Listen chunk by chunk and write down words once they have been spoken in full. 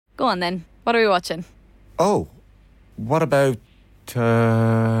Go on then. What are we watching? Oh, what about...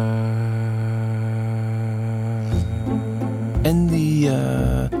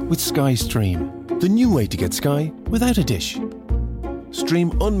 with Sky Stream, the new way to get Sky without a dish. Stream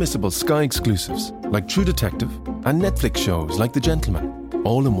unmissable Sky exclusives like True Detective and Netflix shows like The Gentleman,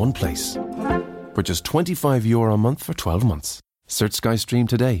 all in one place. For just €25 a month for 12 months. Search Sky Stream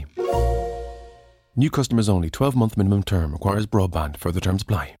today. New customers only. 12-month minimum term. Requires broadband. Further terms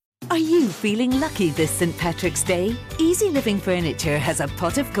apply. Are you feeling lucky this St. Patrick's Day? Easy Living Furniture has a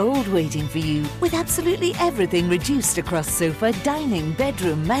pot of gold waiting for you with absolutely everything reduced across sofa, dining,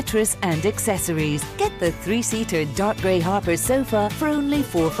 bedroom, mattress and accessories. Get the 3-seater dark grey Harper sofa for only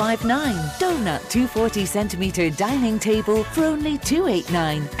 $459. Donut 240cm dining table for only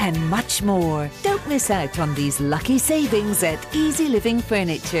 $289 and much more. Don't miss out on these lucky savings at Easy Living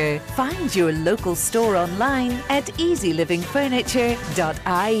Furniture. Find your local store online at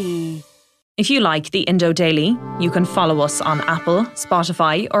easylivingfurniture.ie. If you like the Indo Daily, you can follow us on Apple,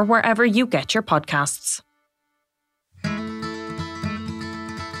 Spotify, or wherever you get your podcasts.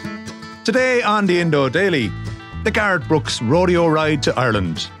 Today on the Indo Daily, the Garth Brooks rodeo ride to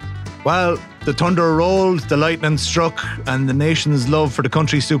Ireland. Well, the thunder rolled, the lightning struck, and the nation's love for the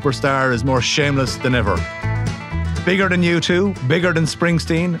country superstar is more shameless than ever. Bigger than U2, bigger than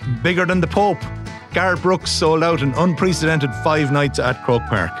Springsteen, bigger than the Pope. Garth Brooks sold out an unprecedented 5 nights at Croke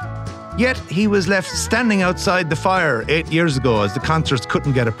Park. Yet he was left standing outside the fire 8 years ago as the concerts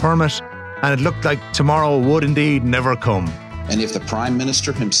couldn't get a permit, and it looked like tomorrow would indeed never come. And if the Prime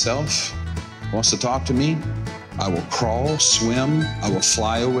Minister himself wants to talk to me, I will crawl, swim, I will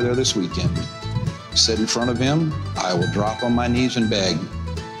fly over there this weekend. Sit in front of him, I will drop on my knees and beg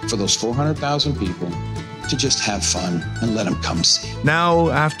for those 400,000 people to just have fun and let them come see. Now,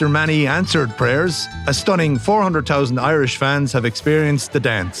 after many answered prayers, a stunning 400,000 Irish fans have experienced the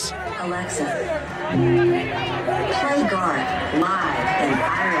dance. Alexa, play Garth live in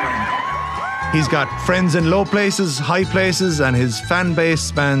Ireland. He's got friends in low places, high places, and his fan base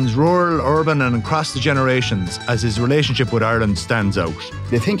spans rural, urban and across the generations as his relationship with Ireland stands out.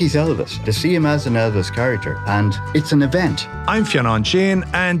 They think he's Elvis. They see him as an Elvis character, and it's an event. I'm Fionn Sheahan,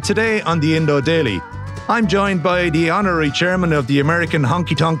 and today on the Indo Daily, I'm joined by the honorary chairman of the American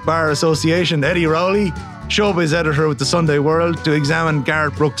Honky Tonk Bar Association, Eddie Rowley, showbiz editor with the Sunday World, to examine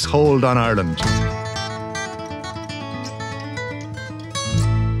Garth Brooks' hold on Ireland.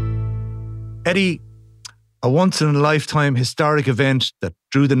 Eddie, a once-in-a-lifetime historic event that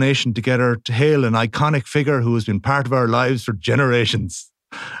drew the nation together to hail an iconic figure who has been part of our lives for generations.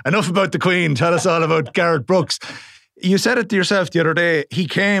 Enough about the Queen. Tell us all about Garth Brooks. You said it to yourself the other day. He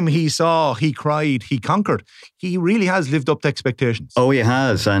came, he saw, he cried, he conquered. He really has lived up to expectations. Oh, he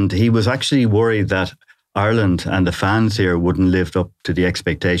has. And he was actually worried that Ireland and the fans here wouldn't live up to the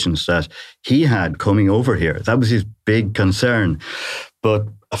expectations that he had coming over here. That was his big concern. But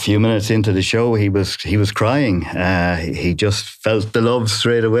a few minutes into the show, he was crying. He just felt the love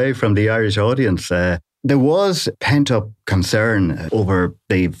straight away from the Irish audience. There was pent-up concern over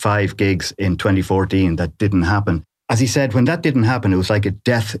the 5 gigs in 2014 that didn't happen. As he said, when that didn't happen, it was like a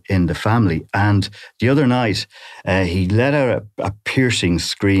death in the family. And the other night, he let out a piercing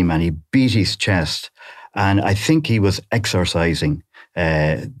scream and he beat his chest. And I think he was exorcising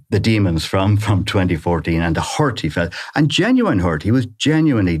the demons from 2014 and the hurt he felt. And genuine hurt. He was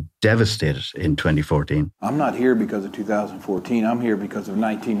genuinely devastated in 2014. I'm not here because of 2014. I'm here because of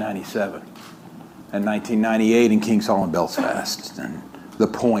 1997 and 1998 in King's Hall in Belfast and The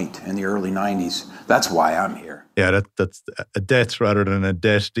Point in the early 90s. That's why I'm here. Yeah, that's a debt rather than a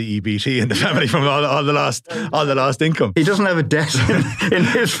debt to EBT in the family from all the lost income. He doesn't have a debt in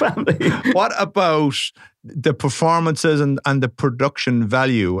his family. What about the performances and the production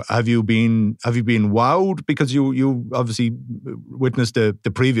value? Have you been wowed? Because you obviously witnessed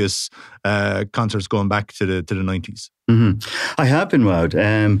the previous concerts going back to the 90s. Mm-hmm. I have been wowed.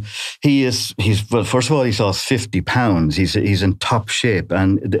 He's well. First of all, he lost 50 pounds. He's in top shape,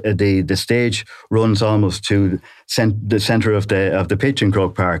 and the stage runs almost to the centre of the pitch in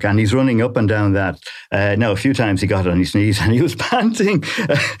Croke Park, and he's running up and down that. Now, a few times he got on his knees and he was panting,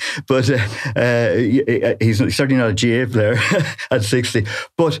 but he's certainly not a GA player at 60.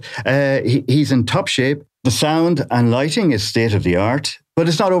 But he's in top shape. The sound and lighting is state of the art, but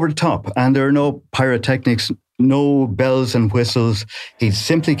it's not over the top, and there are no pyrotechnics. No bells and whistles. He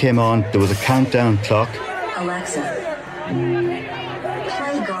simply came on. There was a countdown clock. Alexa, play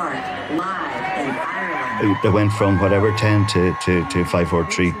Garth live in Ireland. They went from whatever 10 to 5, 4,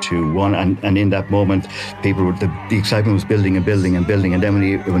 3, 2, 1, and in that moment, people were, the excitement was building and building and building. And then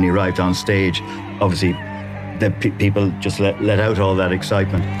when he arrived on stage, obviously, the people just let out all that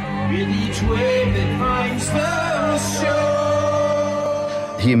excitement.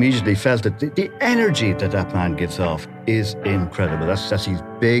 He immediately felt that the energy that man gives off is incredible. That's his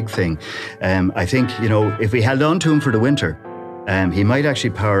big thing. I think, if we held on to him for the winter, he might actually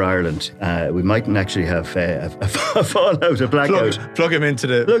power Ireland. We mightn't actually have a fallout, a blackout. Plug him into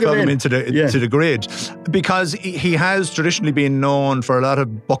the grid, because he has traditionally been known for a lot of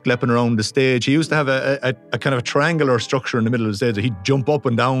bucklepping around the stage. He used to have a kind of a triangular structure in the middle of the stage that he'd jump up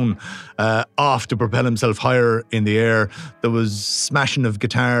and down off to propel himself higher in the air. There was smashing of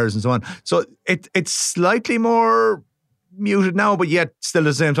guitars and so on. So it's slightly more muted now, but yet still at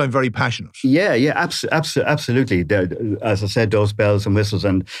the same time very passionate. Yeah, absolutely. As I said, those bells and whistles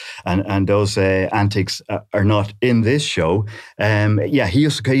and those antics are not in this show. He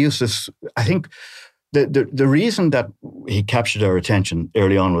used to. I think the reason that he captured our attention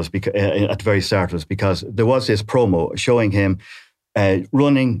early on was because at the very start was because there was this promo showing him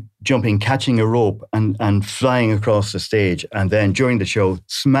running, jumping, catching a rope and flying across the stage, and then during the show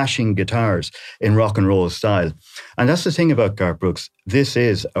smashing guitars in rock and roll style. And that's the thing about Garth Brooks. This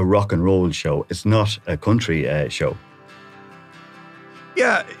is a rock and roll show. It's not a country show.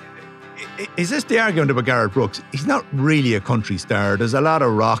 Yeah. Is this the argument about Garth Brooks? He's not really a country star. There's a lot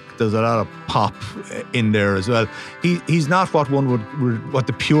of rock, there's a lot of pop in there as well. He's not what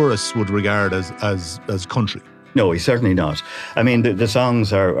the purists would regard as country. No, he's certainly not. I mean, the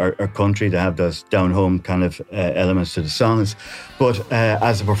songs are country. They have those down-home kind of elements to the songs. But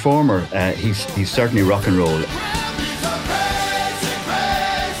as a performer, he's certainly rock and roll.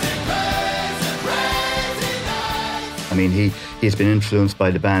 I mean, he's been influenced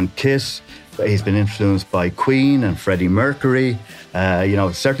by the band Kiss. He's been influenced by Queen and Freddie Mercury.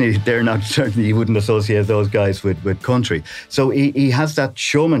 Certainly you wouldn't associate those guys with country. So he has that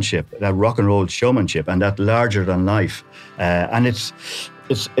showmanship, that rock and roll showmanship, and that larger than life. And it's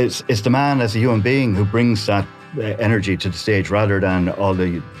the man as a human being who brings that energy to the stage rather than all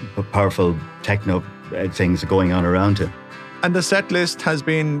the powerful techno things going on around him. And the set list has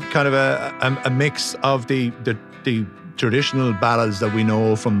been kind of a mix of the traditional ballads that we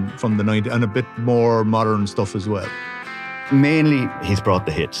know from the 90s and a bit more modern stuff as well. Mainly, he's brought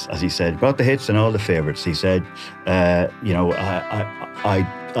the hits, as he said. Brought the hits and all the favourites. He said, I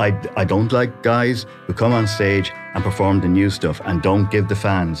don't like guys who come on stage and perform the new stuff and don't give the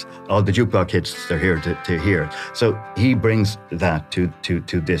fans all the jukebox hits they're here to hear. So he brings that to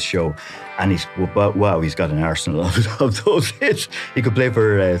this show. And he's got an arsenal of those hits. He could play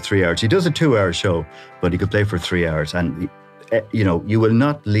for 3 hours. He does a 2-hour show, but he could play for 3 hours. And, you will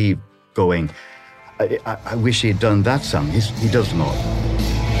not leave going, I wish he'd done that song. He does them all.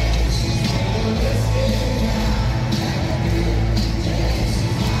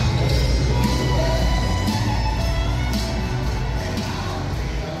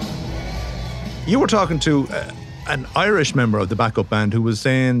 You were talking to an Irish member of the backup band who was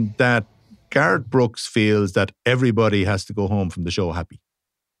saying that Garth Brooks feels that everybody has to go home from the show happy.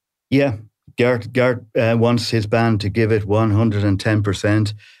 Yeah, Garth wants his band to give it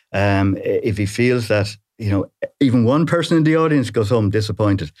 110%. If he feels that, even one person in the audience goes home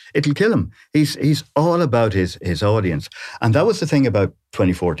disappointed, it'll kill him. He's all about his audience. And that was the thing about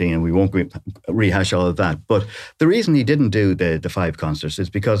 2014, and we won't rehash all of that. But the reason he didn't do the 5 concerts is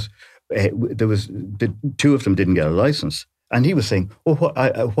because the 2 of them didn't get a license. And he was saying,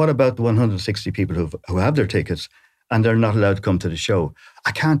 what about the 160 people who have their tickets and they're not allowed to come to the show?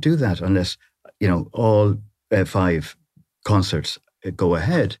 I can't do that unless, all 5 concerts go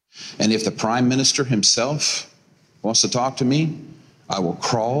ahead. And if the Prime Minister himself wants to talk to me, I will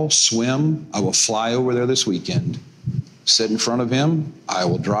crawl, swim, I will fly over there this weekend, sit in front of him, I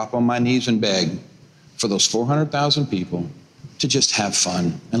will drop on my knees and beg for those 400,000 people to just have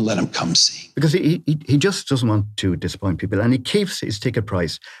fun and let him come sing. Because he just doesn't want to disappoint people, and he keeps his ticket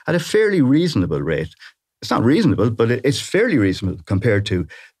price at a fairly reasonable rate. It's not reasonable, but it's fairly reasonable compared to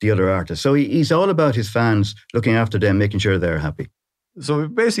the other artists. So he's all about his fans, looking after them, making sure they're happy. So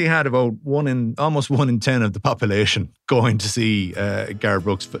we've basically had about almost 1 in 10 of the population going to see Garth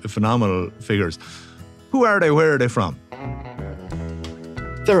Brooks. Phenomenal figures. Who are they? Where are they from?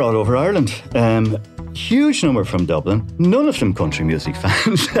 They're all over Ireland. Huge number from Dublin. None of them country music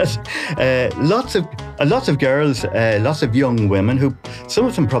fans. Lots of girls, lots of young women who, some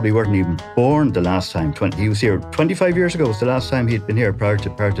of them probably weren't even born the last time. He was here 25 years ago was the last time he'd been here prior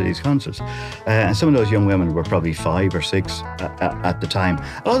to these concerts. And some of those young women were probably 5 or 6 at the time.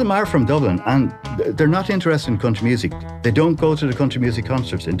 A lot of them are from Dublin, and they're not interested in country music. They don't go to the country music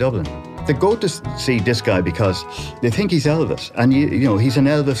concerts in Dublin. they go to see this guy because they think he's Elvis, and you know he's an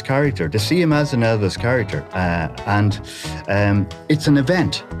Elvis character. They see him as an Elvis character, and it's an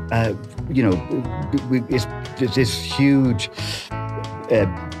event. You know, it's this huge.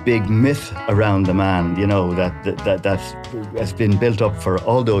 Big myth around the man, you know, that has been built up for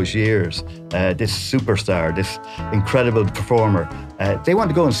all those years. This superstar, this incredible performer. They want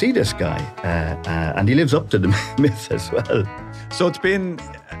to go and see this guy, and he lives up to the myth as well. So it's been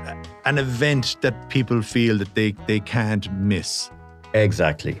an event that people feel that they can't miss.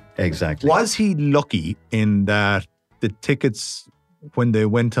 Exactly. Was he lucky in that the tickets, when they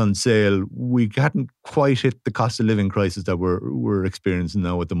went on sale, we hadn't quite hit the cost of living crisis that we're experiencing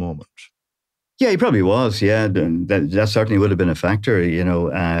now at the moment? Yeah, he probably was. Yeah, that certainly would have been a factor. You know,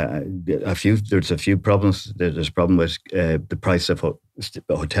 there's a few problems. There's a problem with the price of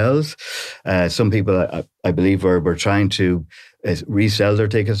hotels. Some people, I believe, were trying to resell their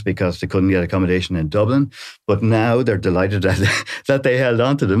tickets because they couldn't get accommodation in Dublin. But now they're delighted that they held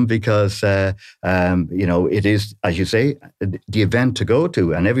on to them because, you know, it is, as you say, the event to go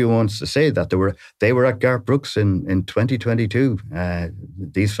to. And everyone wants to say that they were at Garth Brooks in 2022,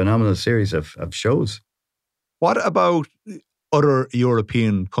 these phenomenal series of shows. What about other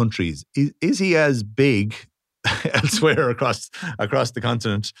European countries? Is he as big elsewhere across the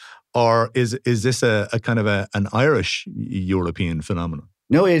continent, or is this a kind of an Irish European phenomenon?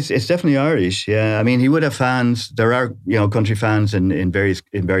 No, it's definitely Irish. Yeah, I mean, he would have fans. There are, you know, country fans in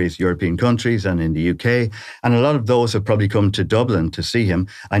various European countries and in the UK, and a lot of those have probably come to Dublin to see him.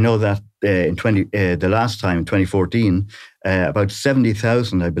 I know that the last time in 2014, about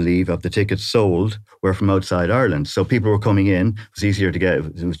 70,000, I believe, of the tickets sold were from outside Ireland. So people were coming in. It was easier to get.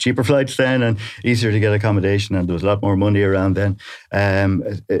 It was cheaper flights then, and easier to get accommodation, and there was a lot more money around then.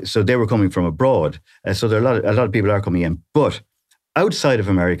 So they were coming from abroad. So there are a lot of people are coming in, but outside of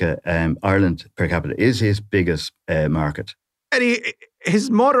America, Ireland per capita is his biggest market. Eddie, his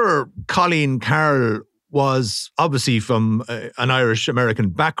mother, Colleen Carroll, was obviously from an Irish-American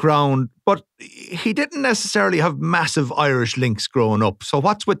background, but he didn't necessarily have massive Irish links growing up. So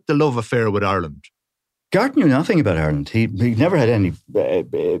what's with the love affair with Ireland? Garth knew nothing about Ireland. He never had any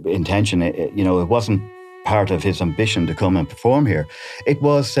intention. You know, it wasn't part of his ambition to come and perform here. It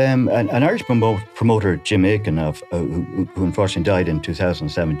was an Irish promoter, Jim Aiken, who unfortunately died in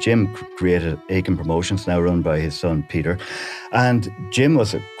 2007. Jim created Aiken Promotions, now run by his son Peter. And Jim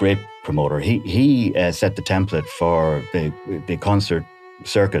was a great promoter. He set the template for the concert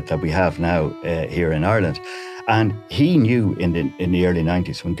circuit that we have now here in Ireland. And he knew in the early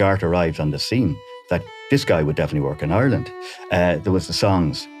 90s, when Garth arrived on the scene, that this guy would definitely work in Ireland. There was the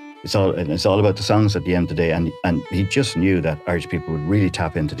songs. It's all about the songs at the end of the day, and he just knew that Irish people would really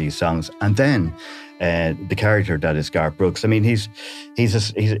tap into these songs. And then the character that is Garth Brooks. I mean, he's a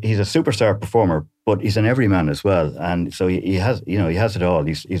superstar performer, but he's an everyman as well. And so he has it all.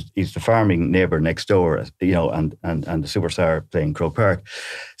 He's the farming neighbour next door, you know, and the superstar playing Croke Park.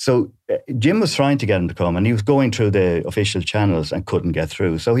 So Jim was trying to get him to come, and he was going through the official channels and couldn't get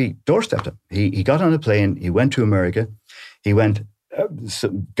through. So he doorstepped him. He got on a plane. He went to America. He went.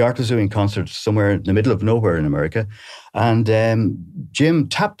 Garth was doing concerts somewhere in the middle of nowhere in America, and Jim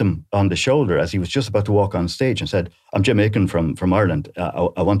tapped him on the shoulder as he was just about to walk on stage and said, "I'm Jim Aiken from Ireland.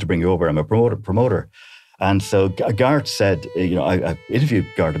 I want to bring you over. I'm a promoter." And so Garth said, you know, I interviewed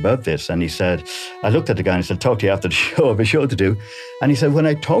Garth about this, and he said, I looked at the guy and I said, "Talk to you after the show. I have a show to do." And he said, when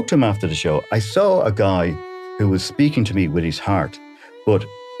I talked to him after the show, I saw a guy who was speaking to me with his heart, but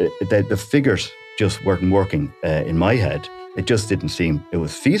the figures just weren't working in my head. It just didn't seem it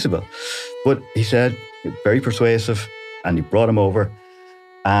was feasible. But he said, very persuasive, and he brought him over,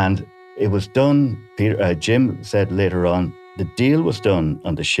 and it was done. Jim said later on, the deal was done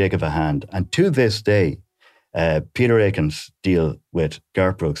on the shake of a hand. And to this day, Peter Aiken's deal with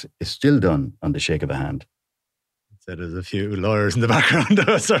Garth Brooks is still done on the shake of a hand. So there's a few lawyers in the background that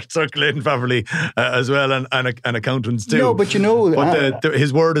are circulating properly as well, and accountants too. No, but you know... But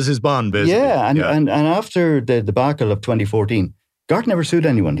his word is his bond, basically. Yeah, and after the debacle of 2014, Garth never sued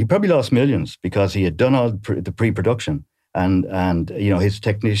anyone. He probably lost millions because he had done all the pre-production, and you know, his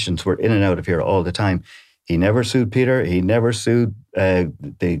technicians were in and out of here all the time. He never sued Peter. He never sued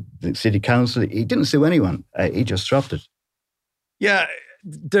the city council. He didn't sue anyone. He just dropped it. Yeah,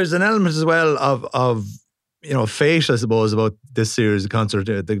 there's an element as well of you know, fate, I suppose, about this series of concerts.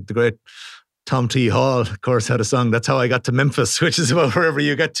 The great Tom T. Hall, of course, had a song, "That's How I Got to Memphis," which is about wherever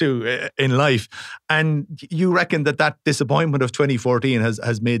you get to in life. And you reckon that disappointment of 2014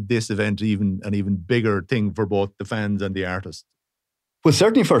 has made this event an even bigger thing for both the fans and the artists? Well,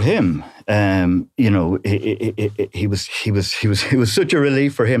 certainly for him, he was such a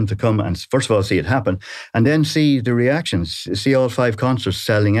relief for him to come and first of all see it happen, and then see the reactions, see all 5 concerts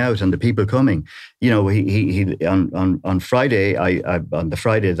selling out and the people coming. He on Friday, on the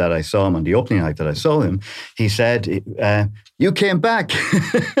Friday that I saw him, on the opening night that I saw him, he said, "You came back,"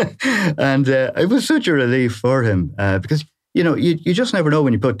 and it was such a relief for him because. You just never know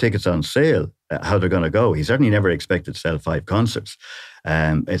when you put tickets on sale how they're going to go. He certainly never expected to sell 5 concerts.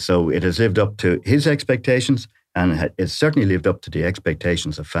 So it has lived up to his expectations, and it's certainly lived up to the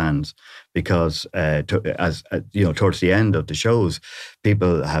expectations of fans because, towards the end of the shows,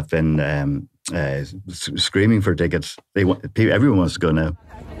 people have been screaming for tickets. Everyone wants to go now.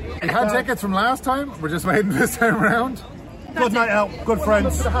 We had tickets from last time. We're just waiting this time around. Good night out. Good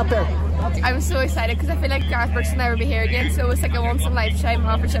friends. I'm so excited because I feel like Garth Brooks will never be here again, so it's like a once-in-a-lifetime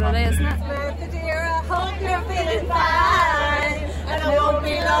opportunity, isn't it? Dear, I hope you're feeling fine, and it won't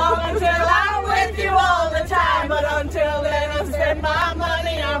be long until I'm with you all the time, but until then I'll spend my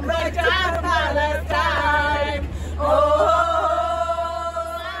money on break down my last time.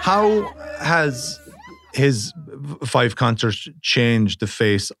 How has his 5 concerts changed the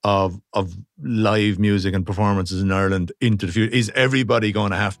face of live music and performances in Ireland into the future? Is everybody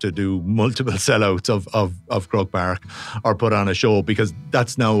going to have to do multiple sellouts of Croke Park or put on a show? Because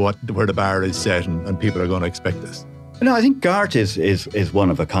that's now where the bar is set, and people are going to expect this. No, I think Garth is one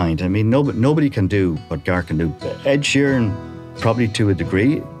of a kind. I mean, nobody can do what Garth can do. Ed Sheeran, probably to a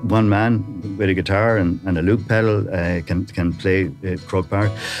degree, one man with a guitar and a loop pedal can play Croke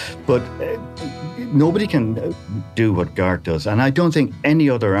Park, but nobody can do what Garth does. And I don't think any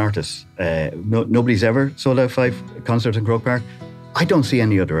other artist, nobody's ever sold out 5 concerts in Croke Park. I don't see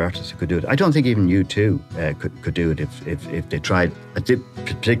any other artists who could do it. I don't think even U2 could do it if they tried,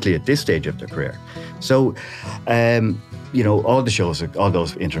 particularly at this stage of their career. So, all the shows, all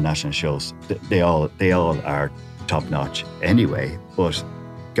those international shows, they all are top notch anyway. But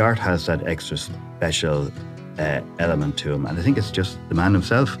Garth has that extra special element to him, and I think it's just the man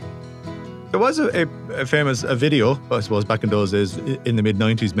himself. There was a famous video, I suppose, back in those days, in the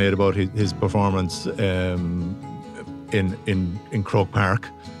mid-90s, made about his performance in Croke Park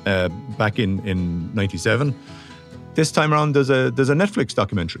back in 97. This time around, there's a Netflix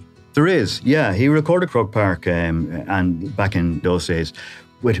documentary. There is, yeah. He recorded Croke Park and back in those days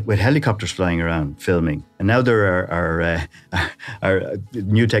with helicopters flying around filming. And now there are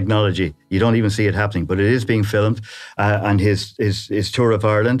new technology. You don't even see it happening, but it is being filmed. And his tour of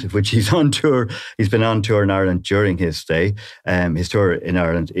Ireland, which he's on tour, he's been on tour in Ireland during his stay. His tour in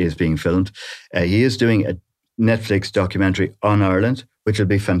Ireland is being filmed. He is doing a Netflix documentary on Ireland, which will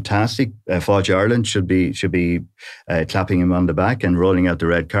be fantastic. Fáilte Ireland should be clapping him on the back and rolling out the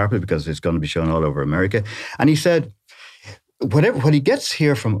red carpet because it's going to be shown all over America. And he said, what he gets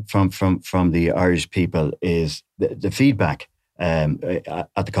here from the Irish people is the feedback at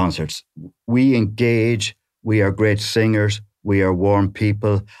the concerts. We engage. We are great singers. We are warm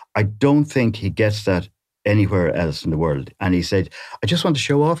people. I don't think he gets that anywhere else in the world. And he said, I just want to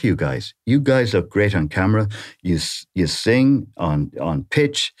show off you guys. You guys look great on camera. You sing on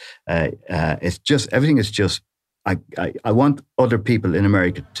pitch. It's just, everything is just, I want other people in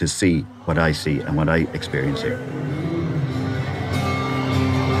America to see what I see and what I experience here.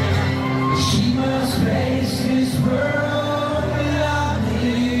 She must face his world without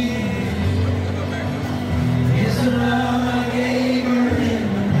me. Is the love I gave her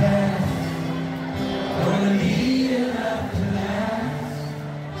in the past? Gonna need enough to last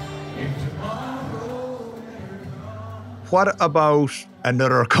if tomorrow. What about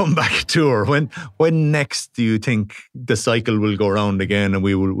another comeback tour? When next do you think the cycle will go around again and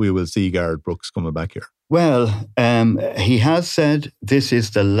we will see Garth Brooks coming back here? Well, he has said this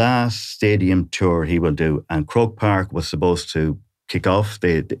is the last stadium tour he will do, and Croke Park was supposed to kick off.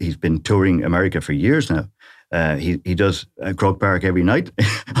 He's been touring America for years now. He does Croke Park every night,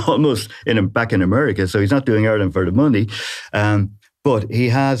 almost back in America, so he's not doing Ireland for the money. But he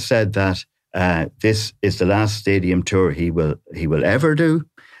has said that this is the last stadium tour he will ever do,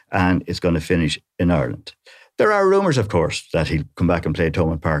 and it's going to finish in Ireland. There are rumours, of course, that he'll come back and play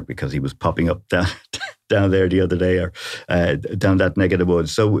Thomond Park because he was popping up down there the other day, or down that neck of the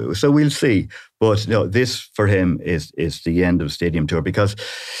woods. So we'll see. But no, this for him is the end of the stadium tour because,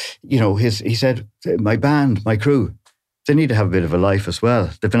 he said, my band, my crew, they need to have a bit of a life as well.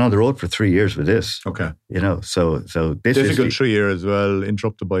 They've been on the road for 3 years with this. Okay. So this difficult 3 years as well,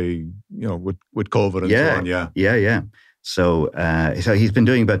 interrupted by, with COVID and so on. Yeah. So he's been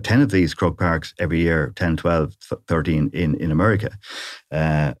doing about 10 of these Croke Parks every year, 10, 12, 13 in America.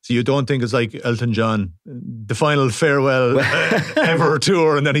 So you don't think it's like Elton John, the final farewell ever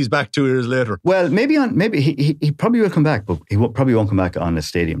tour, and then he's back 2 years later? Well, maybe he probably will come back, but probably won't come back on a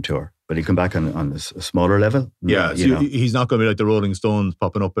stadium tour. But he'll come back on a smaller level. Yeah, so he's not going to be like the Rolling Stones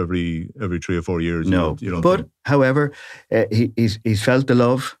popping up every 3 or 4 years. No, you don't but think. However, he's felt the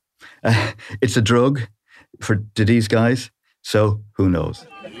love. It's a drug to these guys. So who knows?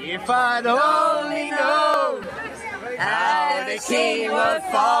 If I'd only known how the king would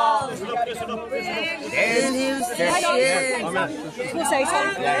fall, then used to share. Say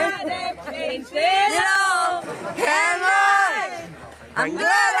something. I'm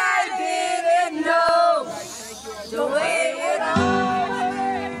glad I didn't know the way it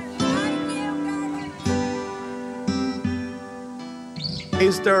all.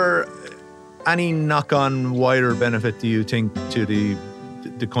 Is there any knock-on wider benefit, do you think, to the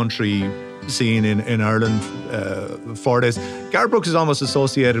country scene in Ireland for this? Garth Brooks is almost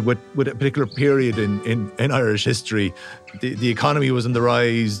associated with a particular period in Irish history. The economy was on the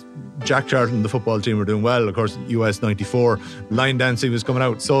rise. Jack Charlton and the football team were doing well. Of course, US 94, line dancing was coming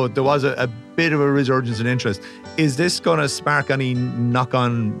out. So there was a bit of a resurgence in interest. Is this going to spark any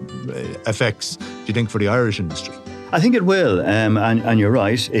knock-on effects, do you think, for the Irish industry? I think it will, and you're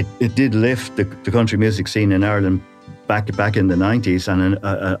right. It did lift the country music scene in Ireland back in the 90s, and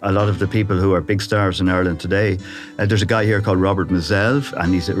a lot of the people who are big stars in Ireland today. There's a guy here called Robert Mazelv,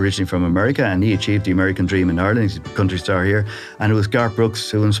 and he's originally from America, and he achieved the American dream in Ireland. He's a country star here, and it was Garth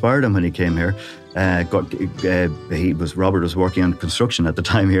Brooks who inspired him when he came here. Robert was working on construction at the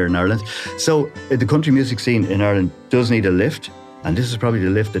time here in Ireland. So the country music scene in Ireland does need a lift. And this is probably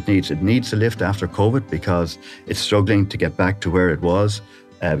the lift it needs. It needs a lift after COVID because it's struggling to get back to where it was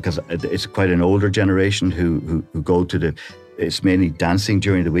because it's quite an older generation who go to it's mainly dancing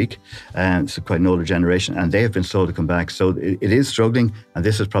during the week. It's quite an older generation and they have been slow to come back. So it is struggling and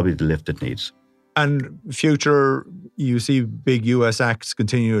this is probably the lift it needs. And future, you see big US acts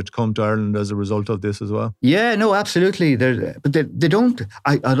continue to come to Ireland as a result of this as well? Yeah, no, absolutely. But they don't,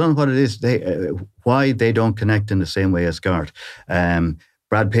 I don't know what it is, why they don't connect in the same way as Garth.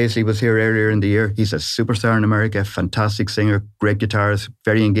 Brad Paisley was here earlier in the year. He's a superstar in America, fantastic singer, great guitarist,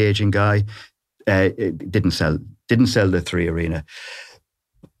 very engaging guy. Didn't sell the 3 Arena.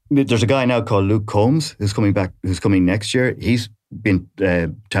 There's a guy now called Luke Combs who's coming next year. He's been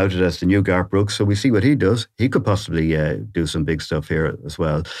touted as the new Garth Brooks, so we see what he does. He could possibly do some big stuff here as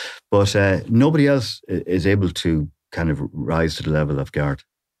well. But nobody else is able to kind of rise to the level of Garth.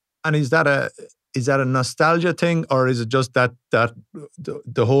 And is that a nostalgia thing, or is it just that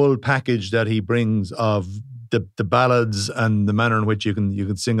the whole package that he brings of the ballads and the manner in which you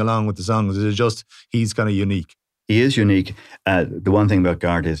can sing along with the songs? Is it just he's kind of unique? He is unique. The one thing about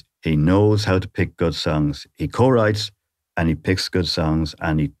Garth is he knows how to pick good songs. He co-writes and he picks good songs,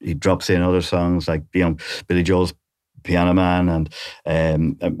 and he drops in other songs like Billy Joel's Piano Man and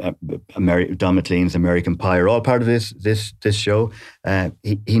Don McLean's American Pie are all part of this show.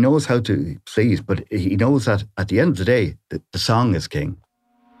 He knows how to please, but he knows that at the end of the day, the song is king.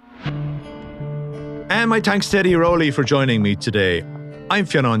 And my thanks to Eddie Rowley for joining me today. I'm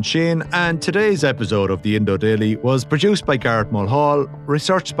Fionn Sheehan, and today's episode of the Indo Daily was produced by Garrett Mulhall,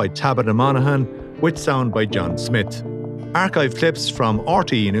 researched by Tabitha Monaghan, with sound by John Smith. Archive clips from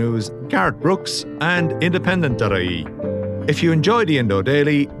RTE News, Garth Brooks and Independent.ie. If you enjoy the Indo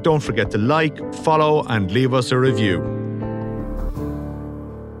Daily, don't forget to like, follow and leave us a review.